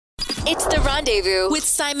It's The Rendezvous with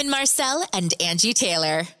Simon Marcel and Angie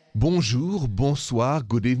Taylor. Bonjour, bonsoir,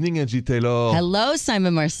 good evening, Angie Taylor. Hello,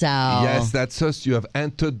 Simon Marcel. Yes, that's us. You have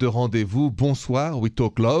entered the rendezvous. Bonsoir. We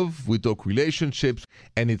talk love, we talk relationships,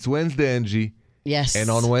 and it's Wednesday, Angie. Yes. And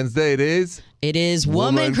on Wednesday it is? It is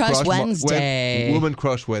Woman Crush Wednesday. Woman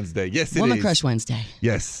Crush Wednesday. Yes, it is. Woman Crush Wednesday.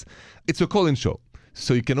 Yes. It's a call-in show.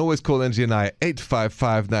 So you can always call Angie and I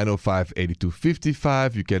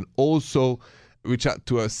 855-905-8255. You can also reach out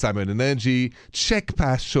to us, Simon and Angie. Check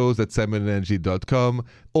past shows at simonandangie.com.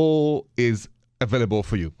 All is available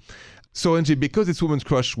for you. So, Angie, because it's Women's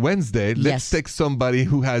Crush Wednesday, let's take somebody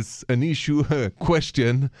who has an issue, a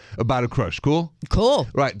question about a crush. Cool? Cool.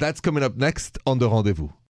 Right, that's coming up next on The Rendezvous.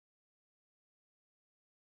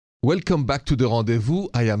 Welcome back to The Rendezvous.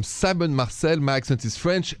 I am Simon Marcel. My accent is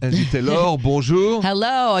French. Angie Taylor, bonjour.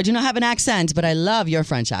 Hello. I do not have an accent, but I love your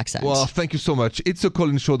French accent. Well, thank you so much. It's a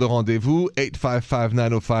call-in show, The Rendezvous,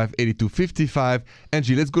 855-905-8255.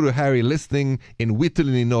 Angie, let's go to Harry listening in Whittle,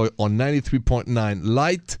 Illinois on 93.9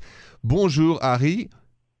 Light. Bonjour, Harry.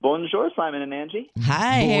 Bonjour, Simon and Angie.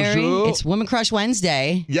 Hi, Bonjour. Harry. It's Woman Crush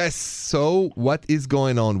Wednesday. Yes. So, what is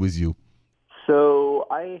going on with you? So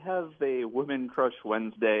I have a Women Crush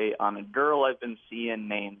Wednesday on a girl I've been seeing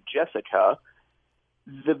named Jessica.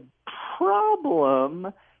 The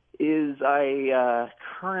problem is I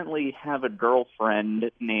currently have a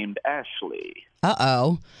girlfriend named Ashley.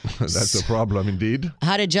 Uh-oh. That's a problem indeed.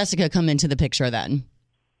 How did Jessica come into the picture then?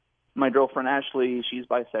 My girlfriend Ashley, she's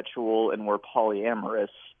bisexual and we're polyamorous.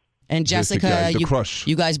 And Jessica, is the crush.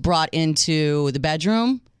 you guys brought into the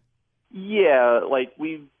bedroom? Yeah, like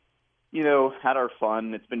we've, had our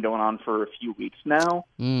fun. It's been going on for a few weeks now.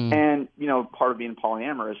 And, part of being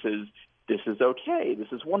polyamorous is this is okay. This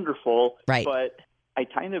is wonderful. Right. But I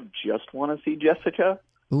kind of just want to see Jessica.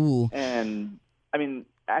 Ooh. And,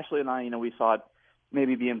 Ashley and I, we thought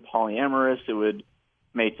maybe being polyamorous, it would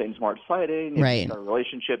make things more exciting. It Right. made our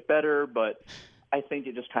relationship better. But I think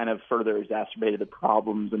it just kind of further exacerbated the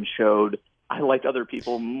problems and showed I liked other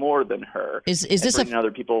people more than her. Is this bringing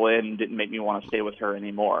other people in didn't make me want to stay with her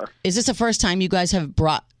anymore. Is this the first time you guys have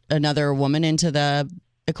brought another woman into the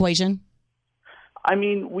equation?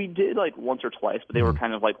 We did like once or twice, but they were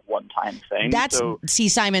kind of like one-time things. See,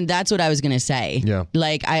 Simon, that's what I was going to say. Yeah.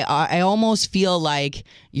 Like, I almost feel like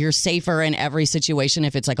you're safer in every situation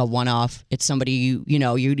if it's like a one-off. It's somebody you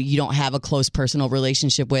don't have a close personal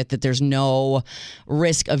relationship with, that there's no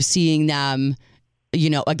risk of seeing them,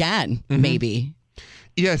 again, maybe.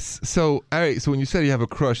 Yes. So, Harry, when you say you have a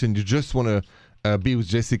crush and you just want to be with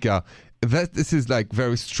Jessica, this is like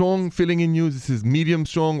very strong feeling in you? This is medium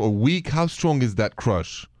strong or weak? How strong is that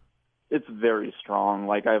crush? It's very strong.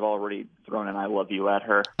 Like, I've already thrown an I love you at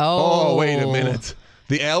her. Oh, wait a minute.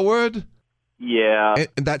 The L word? Yeah.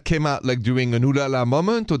 And that came out like during an ooh la la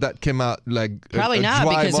moment, or that came out like Probably a not,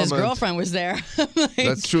 dry because his moment? girlfriend was there.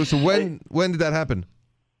 That's true. So when did that happen?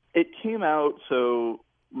 It came out, so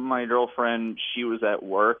my girlfriend, she was at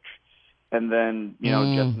work, and then,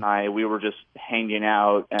 Jess and I, we were just hanging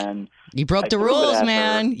out, and You broke I the threw it rules, at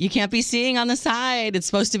man. You can't be seeing on the side. It's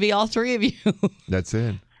supposed to be all three of you. That's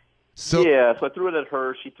it. So yeah, so I threw it at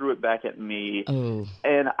her, she threw it back at me, Oh.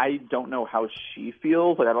 and I don't know how she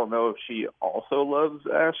feels. Like, I don't know if she also loves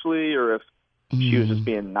Ashley, or if she was just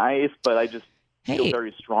being nice, but I just feel Hey.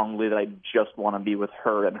 very strongly that I just want to be with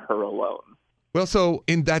her and her alone. Well, so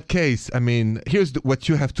in that case, here's what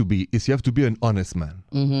you have to be, is you have to be an honest man.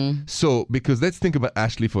 Mm-hmm. So, because let's think about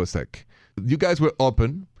Ashley for a sec. You guys were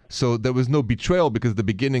open, so there was no betrayal, because at the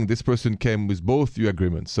beginning, this person came with both your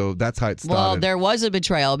agreements. So that's how it started. Well, there was a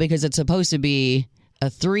betrayal because it's supposed to be a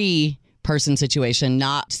three-person situation,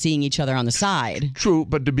 not seeing each other on the side. True,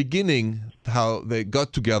 but the beginning, how they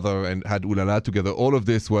got together and had ooh la la together, all of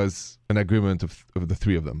this was an agreement of the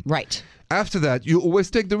three of them. Right. After that, you always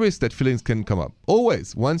take the risk that feelings can come up.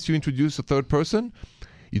 Always. Once you introduce a third person,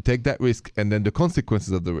 you take that risk and then the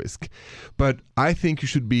consequences of the risk. But I think you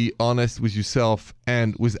should be honest with yourself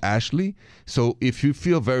and with Ashley. So if you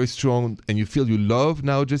feel very strong and you feel you love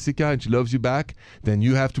now Jessica and she loves you back, then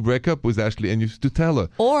you have to break up with Ashley and you have to tell her.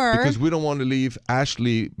 Or because we don't want to leave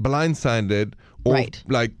Ashley blindsided or Right.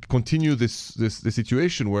 like continue this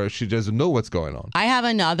situation where she doesn't know what's going on. I have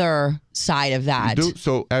another side of that.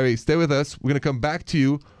 So, Ari, stay with us. We're going to come back to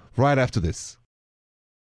you right after this.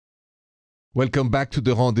 Welcome back to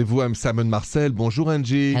The Rendezvous. I'm Simon Marcel. Bonjour,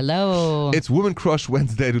 Angie. Hello. It's Woman Crush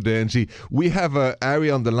Wednesday today, Angie. We have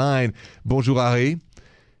Ari on the line. Bonjour, Ari.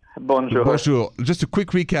 Bonjour. Bonjour. Just a quick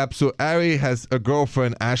recap. So Ari has a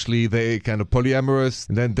girlfriend, Ashley. They kind of polyamorous.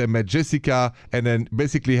 And then they met Jessica. And then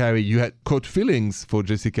basically, Harry, you had caught feelings for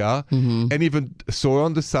Jessica and even saw her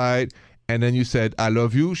on the side. and then you said, I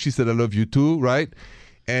love you. She said, I love you too, right?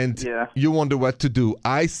 And you wonder what to do.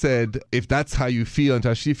 I said, if that's how you feel and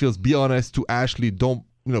how she feels, be honest to Ashley. Don't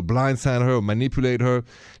blindside her or manipulate her.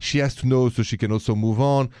 She has to know so she can also move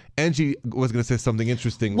on. Angie was going to say something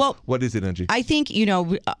interesting. Well, what is it, Angie? I think,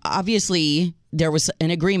 obviously there was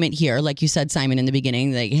an agreement here, like you said, Simon, in the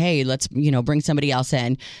beginning, like, hey, let's, bring somebody else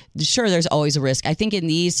in. Sure, there's always a risk. I think in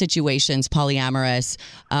these situations, polyamorous,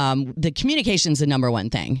 the communication's the number one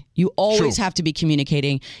thing. You always have to be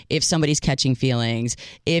communicating if somebody's catching feelings,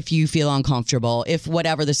 if you feel uncomfortable, if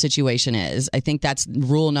whatever the situation is. I think that's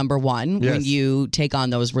rule number one when you take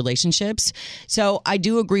on those relationships. So I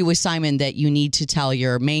do agree with Simon that you need to tell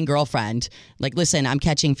your main girlfriend, like, listen, I'm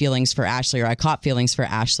catching feelings for Ashley, or I caught feelings for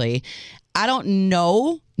Ashley. I don't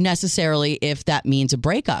know necessarily if that means a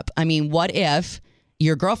breakup. I mean, what if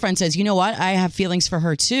your girlfriend says, you know what, I have feelings for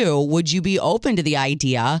her too. Would you be open to the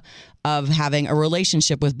idea of having a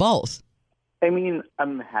relationship with both? I mean,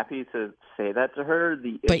 I'm happy to say that to her.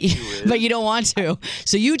 But you don't want to.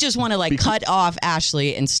 So you just want to cut off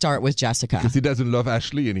Ashley and start with Jessica. Because he doesn't love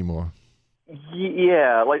Ashley anymore.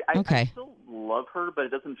 Yeah, I still love her, but it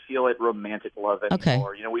doesn't feel like romantic love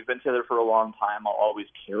anymore. Okay. We've been together for a long time. I'll always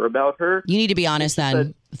care about her. You need to be honest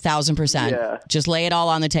then, 1,000%. Yeah. Just lay it all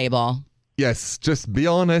on the table. Yes, just be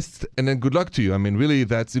honest, and then good luck to you. I mean, really,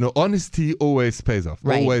 that's, honesty always pays off.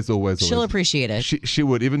 Right. Always. She'll appreciate it. She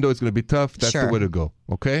would, even though it's going to be tough, that's the way to go,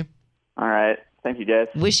 okay? All right. Thank you, guys.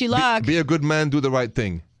 Wish you luck. Be a good man, do the right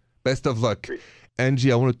thing. Best of luck. Great.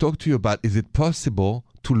 Angie, I want to talk to you about, is it possible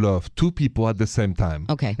to love two people at the same time?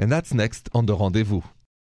 Okay. And that's next on The Rendezvous.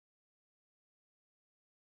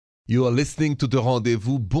 You are listening to The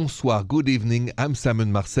Rendezvous. Bonsoir, good evening. I'm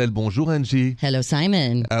Simon Marcel. Bonjour, Angie. Hello,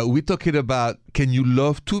 Simon. We're talking about, can you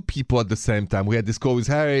love two people at the same time? We had this call with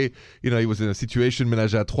Harry. He was in a situation,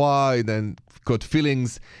 ménage à trois, and then got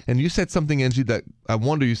feelings. And you said something, Angie, that I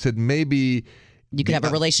wonder, you said maybe... You could have a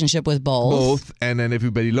relationship with both. Both, and then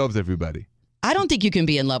everybody loves everybody. I don't think you can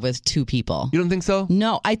be in love with two people. You don't think so?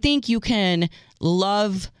 No, I think you can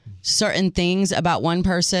love certain things about one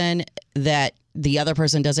person that the other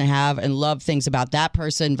person doesn't have and love things about that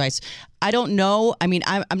person. I don't know. I mean,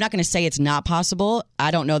 I'm not going to say it's not possible.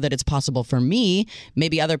 I don't know that it's possible for me,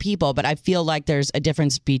 maybe other people, but I feel like there's a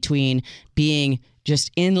difference between being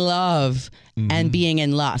just in love and being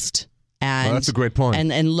in lust. And, that's a great point.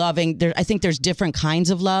 And loving, I think there's different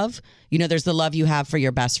kinds of love. There's the love you have for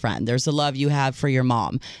your best friend. There's the love you have for your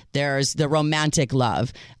mom. There's the romantic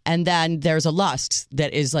love. And then there's a lust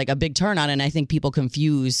that is like a big turn on. And I think people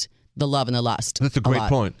confuse the love and the lust. That's a great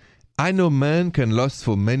point. I know men can lust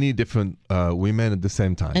for many different women at the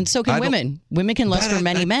same time. And so can women. Women can lust for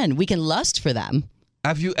many men. We can lust for them.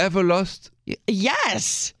 Have you ever lust?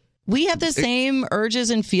 Yes. We have the same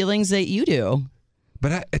urges and feelings that you do.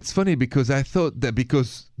 But it's funny because I thought that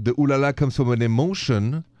because the ooh la la comes from an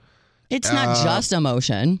emotion. It's not just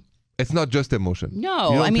emotion. It's not just emotion.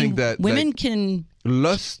 No, I mean, women can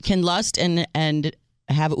lust and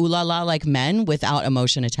have ooh la la like men without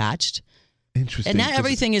emotion attached. Interesting. And not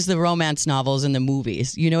everything is the romance novels and the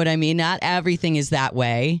movies. You know what I mean? Not everything is that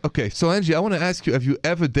way. Okay, so Angie, I want to ask you, have you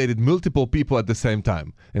ever dated multiple people at the same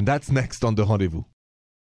time? And that's next on The Rendezvous.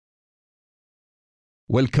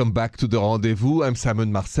 Welcome back to The Rendezvous. I'm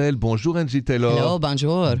Simon Marcel. Bonjour, Angie Taylor. Hello,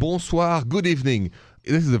 bonjour. Bonsoir, good evening.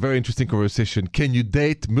 This is a very interesting conversation. Can you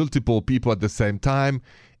date multiple people at the same time?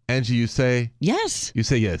 Angie, you say? Yes. You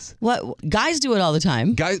say yes. What? Guys do it all the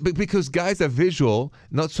time. Guys, because guys are visual,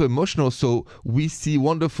 not so emotional. So we see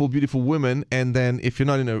wonderful, beautiful women. And then if you're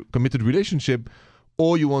not in a committed relationship,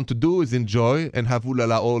 all you want to do is enjoy and have ooh la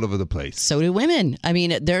la all over the place. So do women. I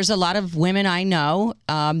mean, there's a lot of women I know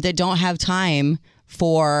that don't have time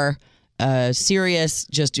for a serious,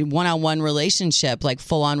 just one-on-one relationship, like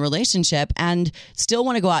full-on relationship, and still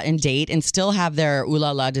want to go out and date and still have their ooh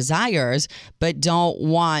la la desires, but don't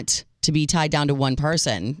want to be tied down to one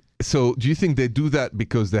person. So do you think they do that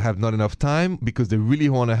because they have not enough time, because they really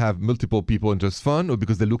want to have multiple people and just fun, or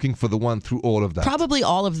because they're looking for the one through all of that? Probably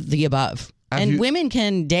all of the above. Women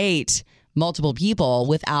can date multiple people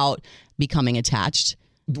without becoming attached.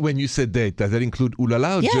 When you say date, does that include ooh la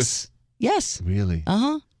la? Yes. Yes. Really?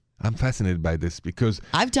 Uh-huh. I'm fascinated by this because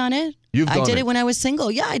I've done it. I did it when I was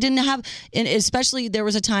single. Yeah, I didn't have, and especially there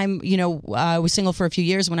was a time, I was single for a few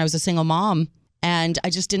years when I was a single mom, and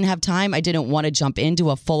I just didn't have time. I didn't want to jump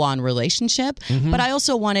into a full-on relationship, but I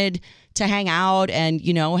also wanted to hang out and,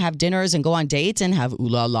 have dinners and go on dates and have ooh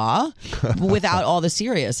la la without all the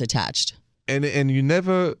serious attached. And you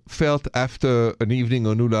never felt after an evening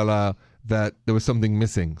on ooh la la that there was something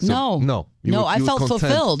missing? No. I felt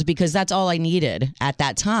fulfilled because that's all I needed at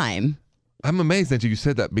that time. I'm amazed that you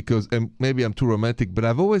said that because maybe I'm too romantic, but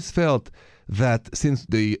I've always felt that since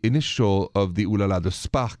the initial of the Ooh La La, the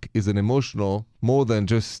spark is an emotional more than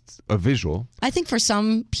just a visual. I think for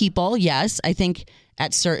some people, yes. I think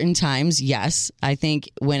at certain times, yes. I think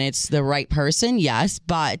when it's the right person, yes.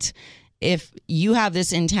 But if you have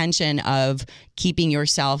this intention of keeping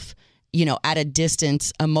yourself, at a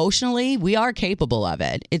distance emotionally, we are capable of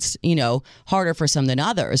it. It's, harder for some than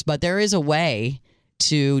others, but there is a way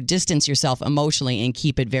to distance yourself emotionally and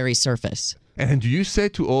keep it very surface. And do you say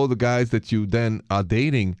to all the guys that you then are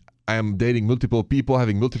dating, I am dating multiple people,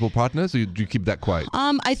 having multiple partners, or do you keep that quiet?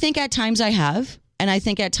 I think at times I have. And I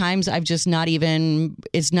think at times I've just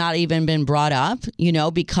it's not even been brought up,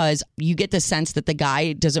 because you get the sense that the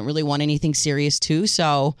guy doesn't really want anything serious too.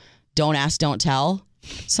 So don't ask, don't tell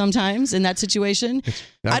sometimes in that situation.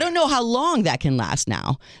 I don't know how long that can last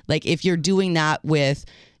now. Like if you're doing that with,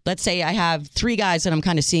 let's say I have 3 guys that I'm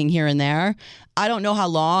kind of seeing here and there. I don't know how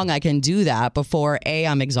long I can do that before A,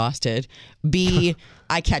 I'm exhausted, B,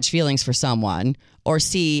 I catch feelings for someone, or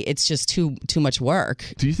C, it's just too much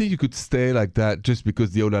work. Do you think you could stay like that just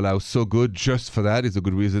because the Ooh La La was so good? Just for that is a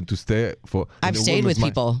good reason to stay for. I've stayed with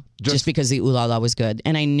people just because the Ooh La La was good,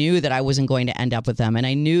 and I knew that I wasn't going to end up with them, and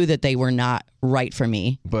I knew that they were not right for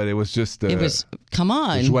me. But it was just come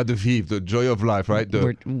on, the joie de vivre, the joy of life, right?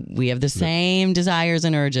 We have the same desires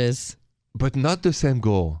and urges, but not the same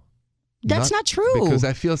goal. That's not true. Because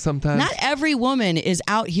I feel sometimes not every woman is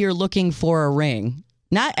out here looking for a ring.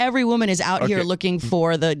 Not every woman is out here looking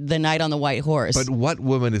for the knight on the white horse. But what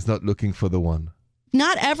woman is not looking for the one?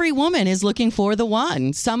 Not every woman is looking for the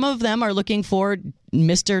one. Some of them are looking for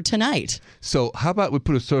Mr. Tonight. So how about we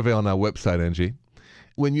put a survey on our website, Angie?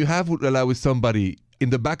 When you have Ooh La La with somebody,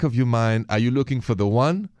 in the back of your mind, are you looking for the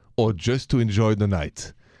one or just to enjoy the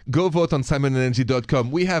night? Go vote on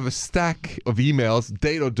simonandangie.com. We have a stack of emails,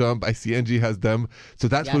 date or dump. I see Angie has them. So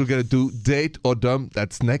that's what we're going to do, date or dump.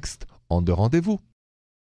 That's next on The Rendezvous.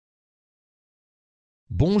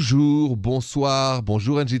 Bonjour, bonsoir,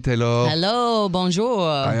 bonjour Angie Taylor. Hello, bonjour.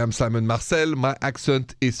 I am Simon Marcel. My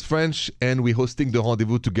accent is French and we're hosting The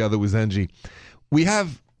Rendezvous together with Angie. We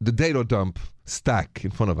have the date or dump stack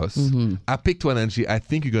in front of us. Mm-hmm. I picked one, Angie. I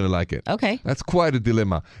think you're going to like it. Okay. That's quite a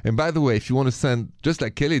dilemma. And by the way, if you want to send, just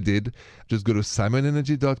like Kelly did, just go to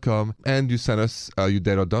simonandangie.com and you send us your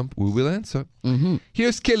date or dump. We will answer. Mm-hmm.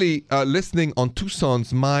 Here's Kelly listening on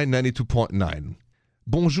Tucson's My 92.9.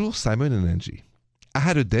 Bonjour, Simon and Angie. I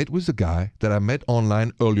had a date with a guy that I met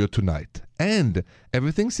online earlier tonight, and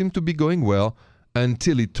everything seemed to be going well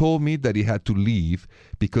until he told me that he had to leave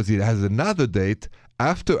because he has another date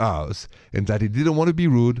after ours and that he didn't want to be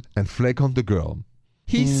rude and flake on the girl.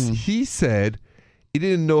 He said he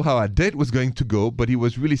didn't know how our date was going to go, but he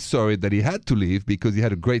was really sorry that he had to leave because he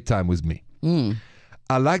had a great time with me.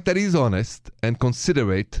 I like that he's honest and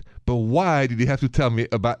considerate, but why did he have to tell me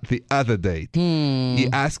about the other date? He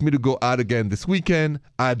asked me to go out again this weekend.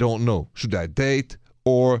 I don't know. Should I date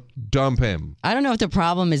or dump him? I don't know if the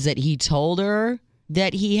problem is that he told her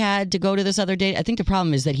that he had to go to this other date. I think the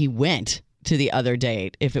problem is that he went to the other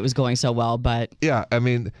date if it was going so well, but... Yeah, I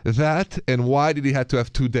mean, that and why did he have to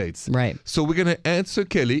have 2 dates? Right. So we're going to answer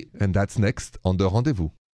Kelly, and that's next on The Rendezvous.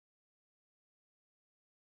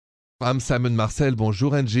 I'm Simon Marcel.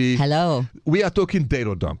 Bonjour, Angie. Hello. We are talking date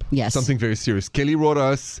or dump. Yes. Something very serious. Kelly wrote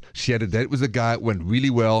us. She had a date with a guy. Went really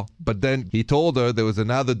well. But then he told her there was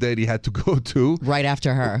another date he had to go to. Right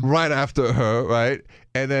after her. Right after her, right?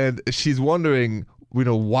 And then she's wondering,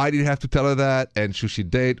 why did he have to tell her that? And should she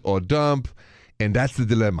date or dump? And that's the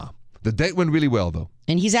dilemma. The date went really well, though.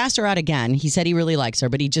 And he's asked her out again. He said he really likes her,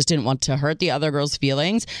 but he just didn't want to hurt the other girl's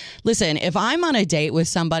feelings. Listen, if I'm on a date with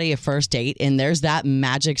somebody, a first date, and there's that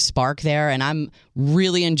magic spark there and I'm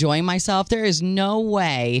really enjoying myself, there is no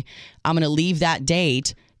way I'm going to leave that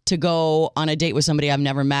date to go on a date with somebody I've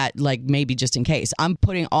never met, like maybe just in case. I'm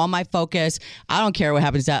putting all my focus. I don't care what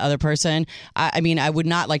happens to that other person. I mean, I would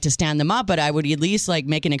not like to stand them up, but I would at least like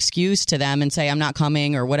make an excuse to them and say I'm not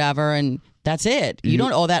coming or whatever, and that's it. You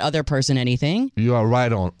don't owe that other person anything. You are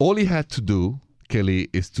right on. All he had to do, Kelly,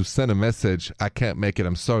 is to send a message, I can't make it,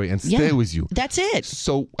 I'm sorry, and stay with you. That's it.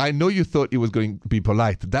 So I know you thought it was going to be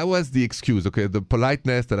polite. That was the excuse, okay? The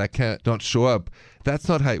politeness that I can't not show up. That's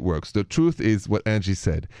not how it works. The truth is what Angie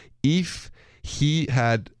said. If he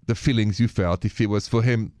had the feelings you felt, if it was for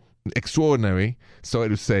him extraordinary, sorry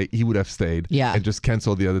to say, he would have stayed and just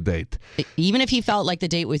canceled the other date. Even if he felt like the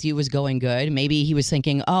date with you was going good, maybe he was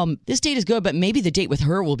thinking, this date is good, but maybe the date with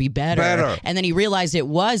her will be better. And then he realized it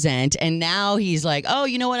wasn't, and now he's like, oh,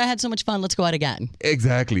 you know what, I had so much fun, let's go out again.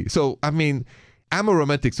 Exactly. So, I mean, I'm a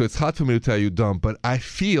romantic, so it's hard for me to tell you dump, but I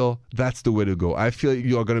feel that's the way to go. I feel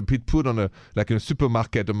you are going to be put on in a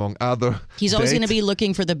supermarket among other. He's always going to be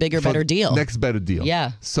looking for the bigger, better deal. Next better deal.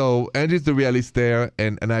 Yeah. So Angie's the realist there,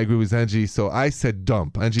 and I agree with Angie. So I said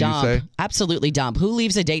dump. Angie, dump. you say? Absolutely dump. Who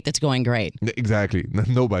leaves a date that's going great? Exactly.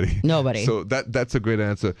 Nobody. Nobody. So that's a great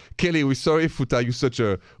answer. Kelly, we're sorry if we tell you such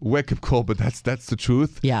a wake-up call, but that's the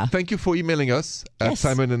truth. Yeah. Thank you for emailing us at Yes.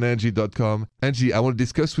 simonandangie.com. Angie, I want to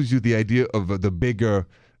discuss with you the idea of the bigger...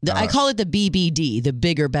 I call it the BBD, the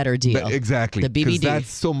bigger, better deal. Exactly. The Because BBD.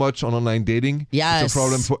 that's so much on online dating. Yes. It's a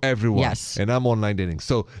problem for everyone. Yes. And I'm online dating.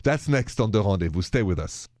 So that's next on The Rendezvous. Stay with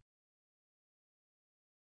us.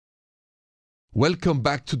 Welcome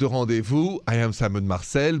back to The Rendezvous. I am Simon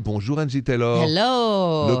Marcel. Bonjour, Angie Taylor.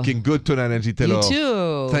 Hello. Looking good tonight, Angie Taylor. You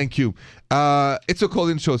too. Thank you. It's a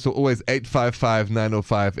call-in show, so always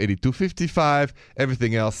 855-905-8255.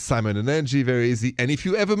 Everything else, Simon and Angie, very easy. And if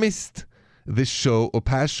you ever missed this show or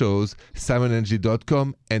past shows,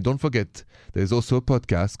 simonandangie.com. And don't forget, there's also a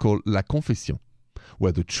podcast called La Confession,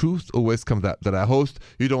 where the truth always comes out, that I host.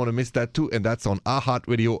 You don't want to miss that too, and that's on our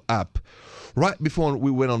iHeartRadio app. Right before we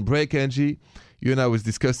went on break, Angie, you and I was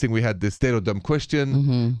discussing, we had this date or dumb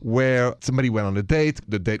question where somebody went on a date,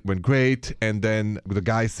 the date went great, and then the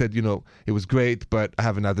guy said, it was great, but I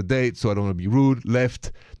have another date, so I don't want to be rude,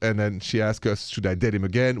 left. And then she asked us, should I date him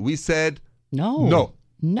again? We said, No.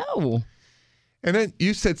 And then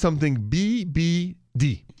you said something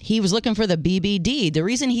BBD. He was looking for the BBD. The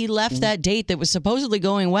reason he left that date that was supposedly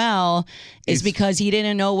going well is because he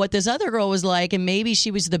didn't know what this other girl was like, and maybe she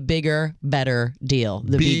was the bigger, better deal,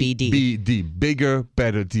 the BBD. BBD, bigger,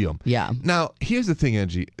 better deal. Yeah. Now, here's the thing,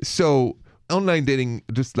 Angie. So, online dating,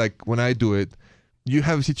 just like when I do it, you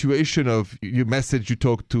have a situation of you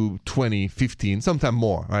talk to 20, 15, sometimes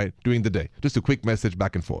more, right, during the day. Just a quick message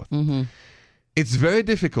back and forth. It's very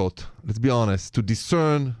difficult, let's be honest, to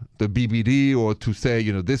discern the BBD or to say,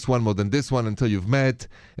 this one more than this one until you've met.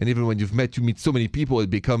 And even when you've met, you meet so many people, it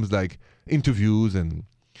becomes like interviews.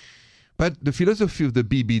 But the philosophy of the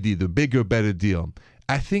BBD, the bigger, better deal,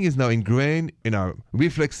 I think is now ingrained in our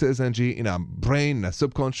reflexes, Angie, in our brain, in our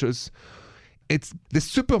subconscious. It's the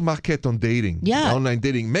supermarket on dating, online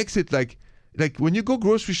dating, makes it like when you go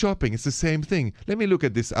grocery shopping, it's the same thing. Let me look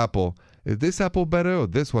at this apple. Is this apple better or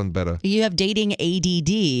this one better? You have dating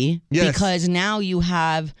ADD because now you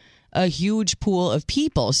have a huge pool of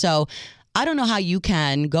people. So I don't know how you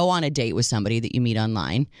can go on a date with somebody that you meet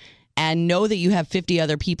online and know that you have 50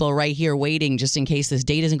 other people right here waiting just in case this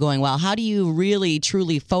date isn't going well. How do you really,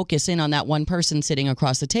 truly focus in on that one person sitting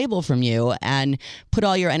across the table from you and put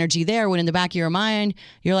all your energy there when in the back of your mind,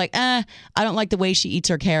 you're like, I don't like the way she eats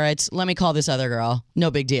her carrots. Let me call this other girl. No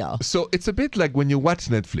big deal. So it's a bit like when you watch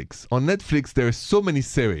Netflix. On Netflix, there are so many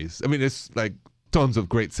series. I mean, it's like tons of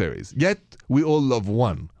great series. Yet, we all love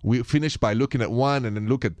one. We finish by looking at one and then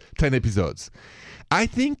look at 10 episodes. I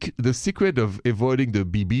think the secret of avoiding the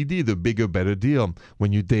BBD, the bigger, better deal,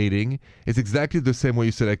 when you're dating, is exactly the same way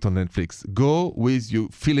you select on Netflix. Go with your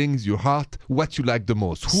feelings, your heart, what you like the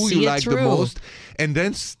most, who you like the most, and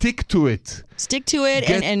then stick to it. Stick to it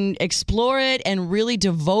and explore it and really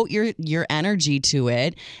devote your energy to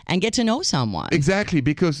it and get to know someone. Exactly,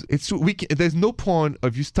 because there's no point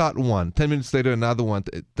of you start one, 10 minutes later another one,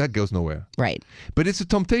 that goes nowhere. Right. But it's a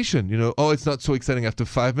temptation, it's not so exciting after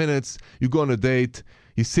 5 minutes, you go on a date,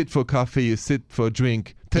 you sit for coffee, you sit for a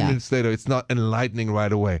drink, 10 minutes later it's not enlightening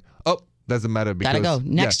right away. Doesn't matter because... Gotta go.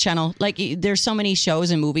 Next channel. Like, there's so many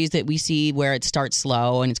shows and movies that we see where it starts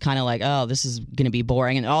slow and it's kind of like, oh, this is going to be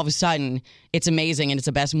boring. And all of a sudden, it's amazing and it's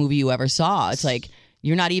the best movie you ever saw. It's like,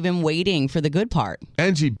 you're not even waiting for the good part.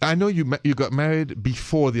 Angie, I know you got married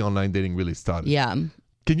before the online dating really started. Yeah.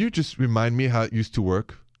 Can you just remind me how it used to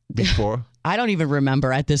work before? I don't even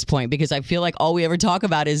remember at this point because I feel like all we ever talk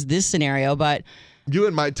about is this scenario, but... You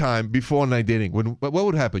and my time before online dating, what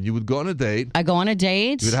would happen? You would go on a date. I go on a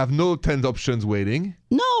date. You would have no 10 options waiting.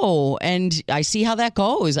 No, and I see how that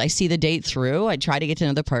goes. I see the date through. I try to get to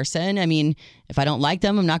know the person. I mean, if I don't like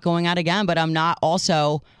them, I'm not going out again, but I'm not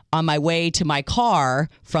also on my way to my car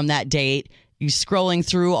from that date, scrolling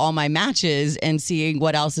through all my matches and seeing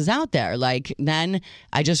what else is out there. Like, then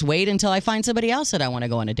I just wait until I find somebody else that I want to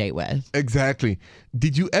go on a date with. Exactly.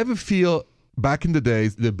 Did you ever feel... Back in the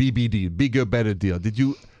days, the BBD, bigger, better deal. Did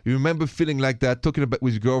you remember feeling like that, talking about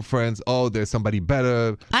with your girlfriends, there's somebody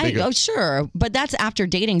better? Sure. But that's after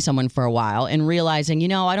dating someone for a while and realizing,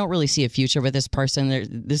 I don't really see a future with this person.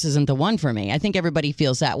 This isn't the one for me. I think everybody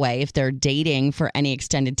feels that way. If they're dating for any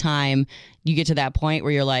extended time, you get to that point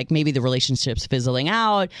where you're like, maybe the relationship's fizzling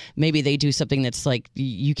out. Maybe they do something that's like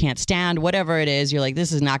you can't stand, whatever it is. You're like,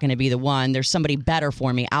 this is not going to be the one. There's somebody better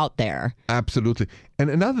for me out there. Absolutely. And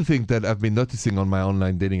another thing that I've been noticing on my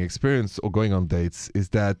online dating experience or going on dates is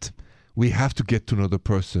that we have to get to know the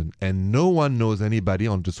person, and no one knows anybody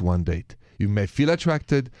on just one date. You may feel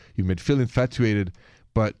attracted, you may feel infatuated,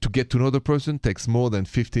 but to get to know the person takes more than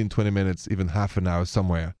 15, 20 minutes, even half an hour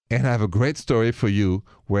somewhere. And I have a great story for you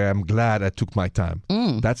where I'm glad I took my time.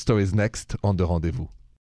 That story is next on The Rendezvous.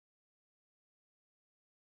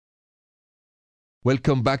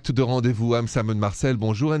 Welcome back to The Rendezvous. I'm Simon Marcel.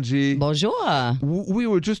 Bonjour, Angie. Bonjour. We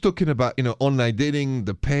were just talking about, online dating,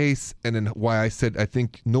 the pace, and then why I said I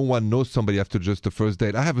think no one knows somebody after just the first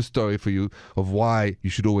date. I have a story for you of why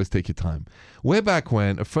you should always take your time. Way back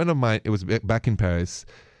when, a friend of mine, it was back in Paris,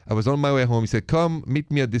 I was on my way home. He said, come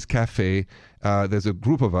meet me at this cafe. There's a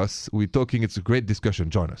group of us. We're talking. It's a great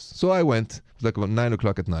discussion. Join us. So I went. It was like about 9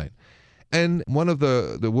 o'clock at night. And one of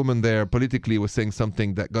the women there politically was saying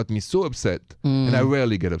something that got me so upset. And I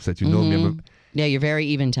rarely get upset. You know me. Yeah, you're very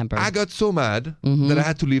even-tempered. I got so mad that I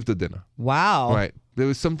had to leave the dinner. Wow. Right. There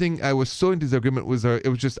was something, I was so in disagreement with her. It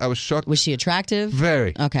was just, I was shocked. Was she attractive?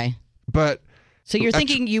 Very. Okay. But. So you're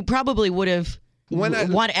thinking you probably would have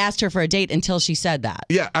asked her for a date until she said that.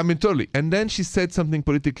 Yeah, I mean, totally. And then she said something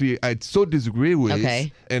politically I'd so disagree with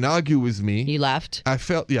and argue with me. You left? I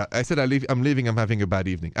said, I'm leaving, I'm having a bad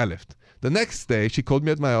evening. I left. The next day, she called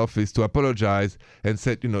me at my office to apologize and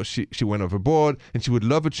said, she went overboard and she would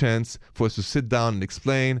love a chance for us to sit down and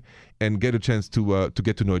explain and get a chance to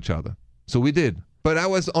get to know each other. So we did. But I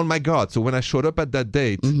was on my guard. So when I showed up at that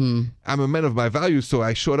date, I'm a man of my values. So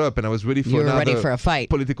I showed up and I was ready for a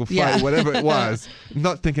fight. Political fight, whatever it was.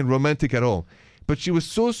 Not thinking romantic at all. But she was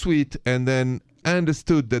so sweet. And then I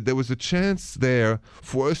understood that there was a chance there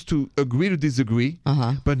for us to agree to disagree,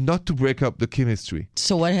 but not to break up the chemistry.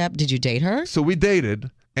 So what happened? Did you date her? So we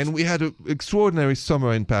dated. And we had an extraordinary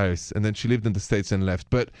summer in Paris. And then she lived in the States and left.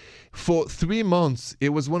 But for 3 months,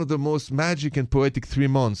 it was one of the most magic and poetic 3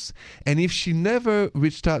 months. And if she never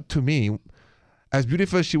reached out to me, as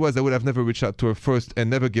beautiful as she was, I would have never reached out to her first and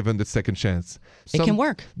never given the second chance. It can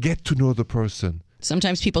work. Get to know the person.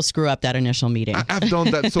 Sometimes people screw up that initial meeting. I've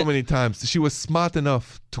done that so many times. She was smart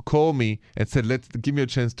enough to call me and said, give me a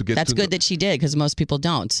chance to get That's good that she did, because most people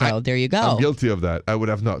don't. So there you go. I'm guilty of that. I would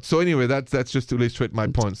have not. So anyway, that's just to illustrate my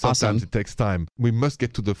point. Sometimes it takes time. We must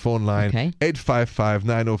get to the phone line. Okay.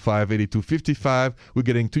 855-905-8255. We're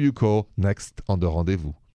getting to your call next on The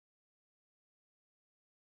Rendezvous.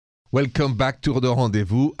 Welcome back to The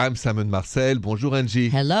Rendezvous. I'm Simon Marcel. Bonjour, Angie.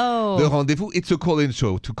 Hello. The Rendezvous, it's a call-in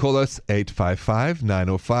show. To call us,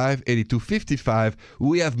 855-905-8255.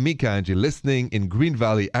 We have Mika, Angie, listening in Green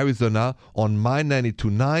Valley, Arizona on My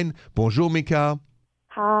 92.9. Bonjour, Mika.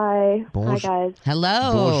 Hi. Hi, guys.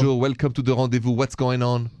 Hello. Bonjour. Welcome to The Rendezvous. What's going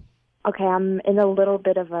on? Okay, I'm in a little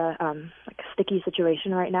bit of a sticky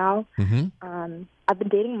situation right now. I've been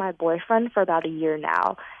dating my boyfriend for about a year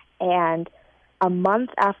now, and a month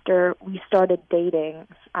after we started dating,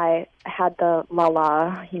 I had the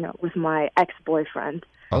la-la, with my ex-boyfriend.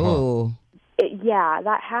 Oh.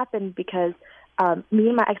 That happened because me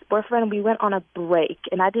and my ex-boyfriend, we went on a break,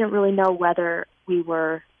 and I didn't really know whether we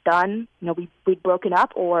were done, we'd broken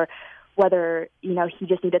up, or whether, he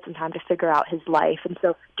just needed some time to figure out his life. And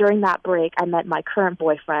so during that break, I met my current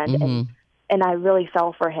boyfriend, and I really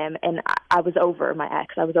fell for him, and I was over my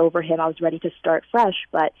ex. I was over him. I was ready to start fresh,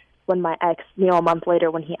 but when my ex, a month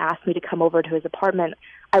later, when he asked me to come over to his apartment,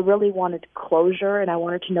 I really wanted closure, and I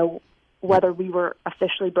wanted to know whether we were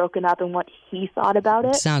officially broken up and what he thought about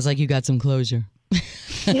it. Sounds like you got some closure.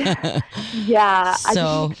 Yeah, I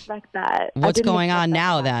didn't expect that. What's going on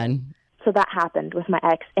now then? So that happened with my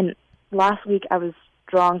ex, and last week I was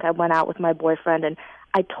drunk. I went out with my boyfriend, and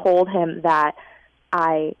I told him that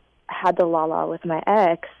I had the la-la with my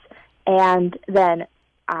ex, and then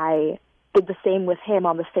I did the same with him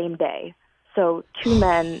on the same day. So 2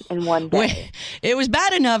 men in one day. Wait, it was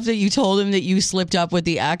bad enough that you told him that you slipped up with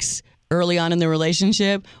the ex early on in the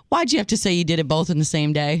relationship. Why'd you have to say you did it both in the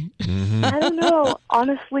same day? I don't know.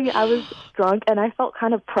 Honestly, I was drunk, and I felt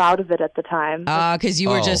kind of proud of it at the time. Because you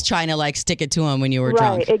were just trying to stick it to him when you were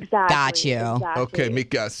drunk. Right, exactly. Got you. Exactly. Okay,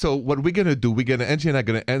 Mika. So what we're going to do, Angie and I are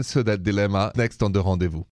going to answer that dilemma next on The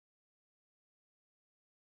Rendezvous.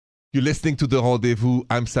 You're listening to The Rendezvous.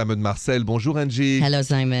 I'm Simon Marcel. Bonjour, Angie. Hello,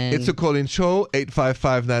 Simon. It's a call-in show,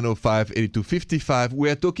 855-905-8255.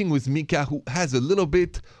 We're talking with Mika, who has a little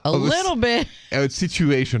bit a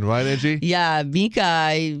situation, right, Angie? Yeah,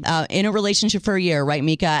 Mika, in a relationship for a year, right,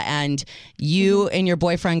 Mika? And you and your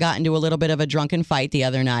boyfriend got into a little bit of a drunken fight the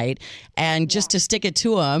other night. And just to stick it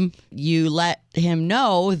to him, you let him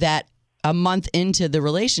know that a month into the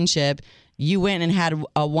relationship, you went and had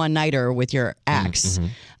a one-nighter with your ex.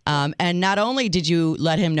 And not only did you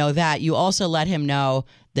let him know that, you also let him know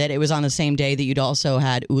that it was on the same day that you'd also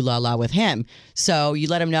had ooh la la with him. So you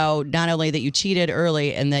let him know not only that you cheated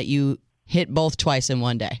early and that you hit both twice in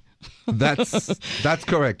one day. That's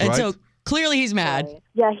correct, And right? so clearly he's mad.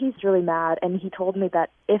 Yeah, he's really mad, and he told me that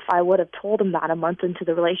if I would have told him that a month into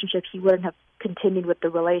the relationship, he wouldn't have continued with the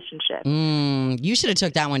relationship. You should have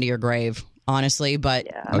took that one to your grave, honestly. But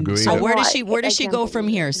Agreed. so where does Well, she I go can't from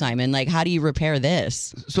believe here, it. Simon? Like, how do you repair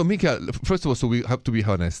this? So, Mika, first of all, so we have to be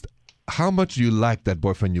honest. How much do you like that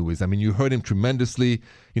boyfriend you with? I mean, you hurt him tremendously.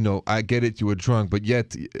 You know, I get it, you were drunk, but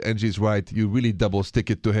yet, Angie's right, you really double stick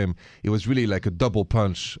it to him. It was really like a double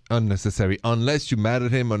punch, unnecessary, unless you mad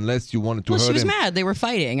at him, unless you wanted to Well, hurt she was him. mad. They were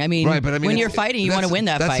fighting. I mean, Right, but I mean, when it's- you're fighting, you want to win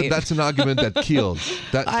that fight. That's an argument that kills.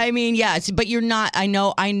 I mean, yes, but you're not. I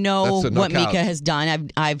know That's a what knockout. Mika has done.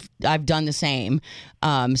 I've done the same.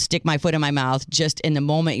 Stick my foot in my mouth. Just in the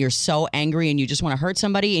moment, you're so angry and you just want to hurt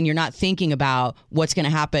somebody, and you're not thinking about what's going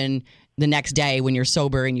to happen the next day when you're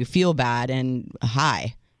sober and you feel bad and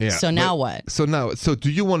high. Yeah, So now but- what? So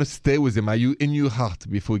do you want to stay with him? Are you in your heart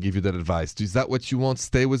before we give you that advice? Is that what you want?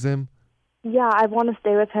 Stay with him? Yeah, I want to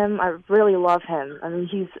stay with him. I really love him. I mean,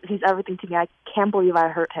 he's everything to me. I can't believe I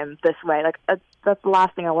hurt him this way. Like that's the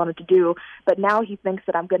last thing I wanted to do. But now he thinks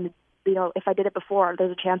that I'm going to, if I did it before,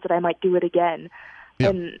 there's a chance that I might do it again. Yeah.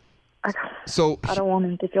 And I So, don't want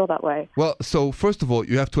him to feel that way. well, so first of all,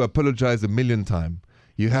 you have to apologize 1,000,000 times.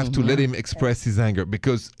 You have to let him express his anger,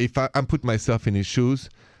 because if I'm put myself in his shoes,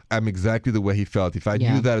 I'm exactly the way he felt. If I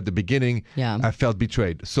Yeah. knew that at the beginning, Yeah. I felt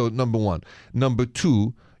betrayed. So number one. Number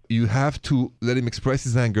two, you have to let him express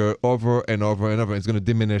his anger over and over and over. It's going to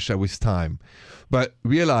diminish with time. But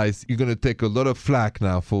realize you're going to take a lot of flack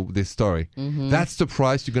now for this story. That's the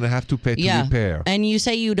price you're going to have to pay to repair. And you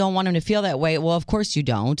say you don't want him to feel that way. Well, of course you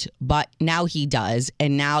don't. But now he does.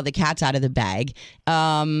 And now the cat's out of the bag.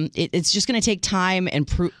 It's just going to take time and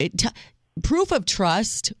proof of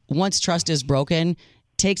trust. Once trust is broken,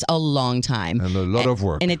 takes a long time. And a lot of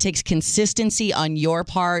work. And it takes consistency on your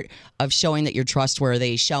part of showing that you're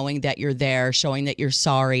trustworthy, showing that you're there, showing that you're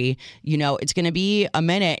sorry. You know, it's going to be a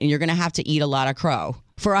minute and you're going to have to eat a lot of crow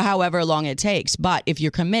for however long it takes. But if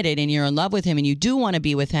you're committed and you're in love with him and you do want to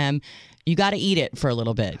be with him, you got to eat it for a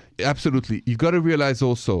little bit. Absolutely. You got to realize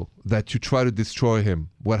also that you try to destroy him.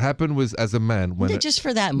 What happened was, as a man, when Just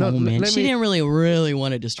for that No, moment. let She me- didn't really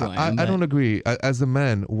want to destroy him. I but- don't agree. As a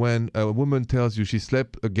man, when a woman tells you she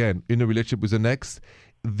slept again in a relationship with an ex,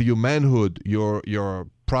 your manhood, your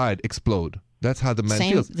pride explode. That's how the man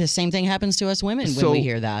feels. The same thing happens to us women So when we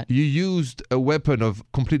hear that. you used a weapon of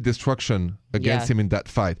complete destruction against Yeah. him in that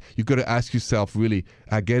fight. You got to ask yourself, really,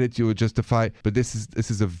 I get it, you were justified, but this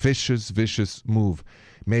is a vicious move.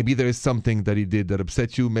 Maybe there is something that he did that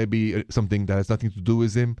upset you, maybe something that has nothing to do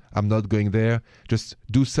with him. I'm not going there. Just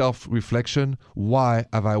do self-reflection. Why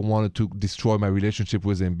have I wanted to destroy my relationship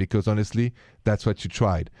with him? Because honestly, that's what you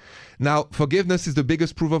tried. Now, forgiveness is the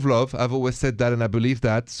biggest proof of love. I've always said that, and I believe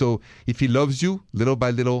that. So if he loves you, little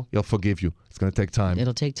by little, he'll forgive you. It's going to take time.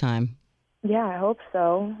 It'll take time. Yeah, I hope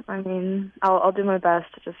so. I mean, I'll do my best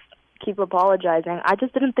to just keep apologizing. I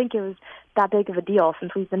just didn't think it was that big of a deal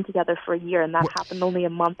since we've been together for a year, and that happened only a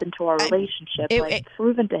month into our relationship. I've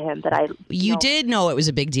proven to him that You did know it was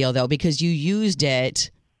a big deal, though, because you used it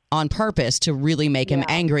on purpose to really make him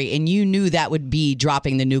angry, and you knew that would be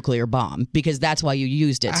dropping the nuclear bomb because that's why you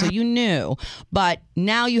used it. So you knew. But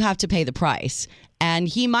now you have to pay the price, and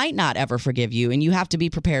he might not ever forgive you, and you have to be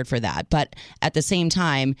prepared for that. But at the same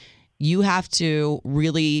time, you have to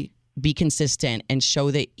really be consistent and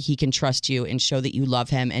show that he can trust you and show that you love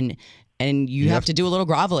him, and you have to do a little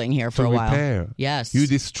groveling here for to a while. repair. Yes. You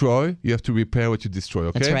destroy, you have to repair what you destroy,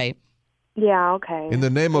 okay? That's right. Yeah, okay. In the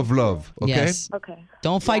name of love, okay? Yes. Okay.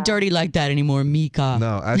 Don't fight dirty like that anymore, Mika.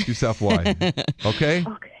 Now, ask yourself why, okay? Okay.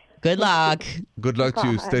 Good luck. Good luck to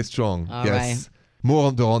you. Bye. Stay strong. All yes. More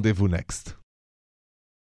on the rendezvous next.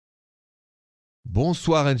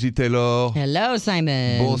 Bonsoir, Angie Taylor. Hello,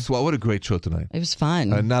 Simon. Bonsoir. What a great show tonight. It was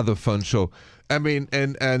fun. Another fun show. I mean,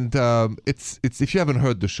 and it's if you haven't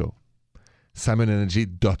heard the show,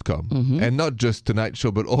 SimonandAngie.com. And not just tonight's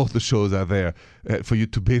show, but all the shows are there for you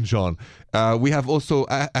to binge on. We have also,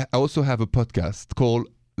 I also have a podcast called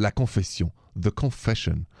la confession, the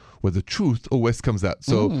confession, where the truth always comes out.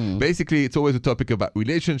 So basically, it's always a topic about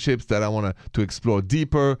relationships that I want to explore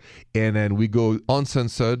deeper. And then we go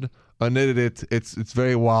uncensored, unedited. It's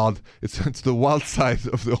very wild. It's the wild side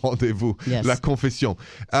of the rendezvous. Yes. La confession.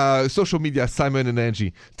 Social media, Simon and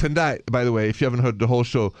Angie. Tonight, by the way, if you haven't heard the whole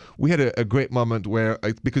show, we had a great moment where,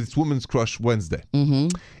 because it's Women's Crush Wednesday.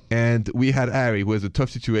 And we had Harry, who has a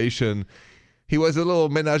tough situation. He was a little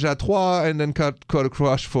ménage à trois and then caught a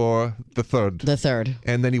crush for the third.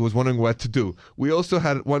 And then he was wondering what to do. We also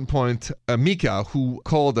had at one point Mika, who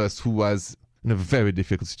called us, who was in a very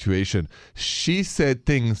difficult situation. She said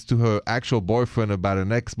things to her actual boyfriend about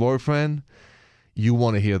an ex-boyfriend. You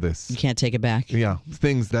want to hear this. You can't take it back. Yeah,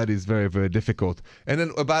 things that is very, very difficult. And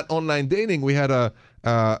then about online dating, we had a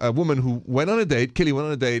woman who went on a date, Kelly went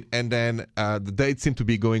on a date, and then the date seemed to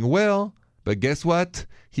be going well. But guess what?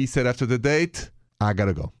 He said after the date, I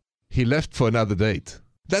gotta go. He left for another date.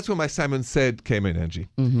 That's when my Simon Said came in, Angie.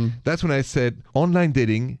 That's when I said online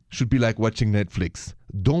dating should be like watching Netflix.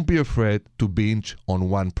 Don't be afraid to binge on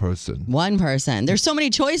one person. One person. There's so many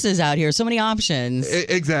choices out here, so many options.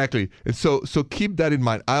 Exactly. And so keep that in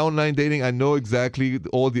mind. Online dating, I know exactly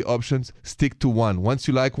all the options. Stick to one. Once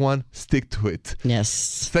you like one, stick to it.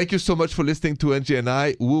 Yes. Thank you so much for listening to Angie and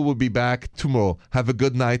I. We will be back tomorrow. Have a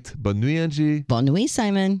good night. Bonne nuit, Angie. Bonne nuit,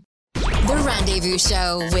 Simon. The Rendezvous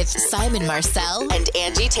Show with Simon Marcel and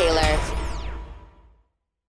Angie Taylor.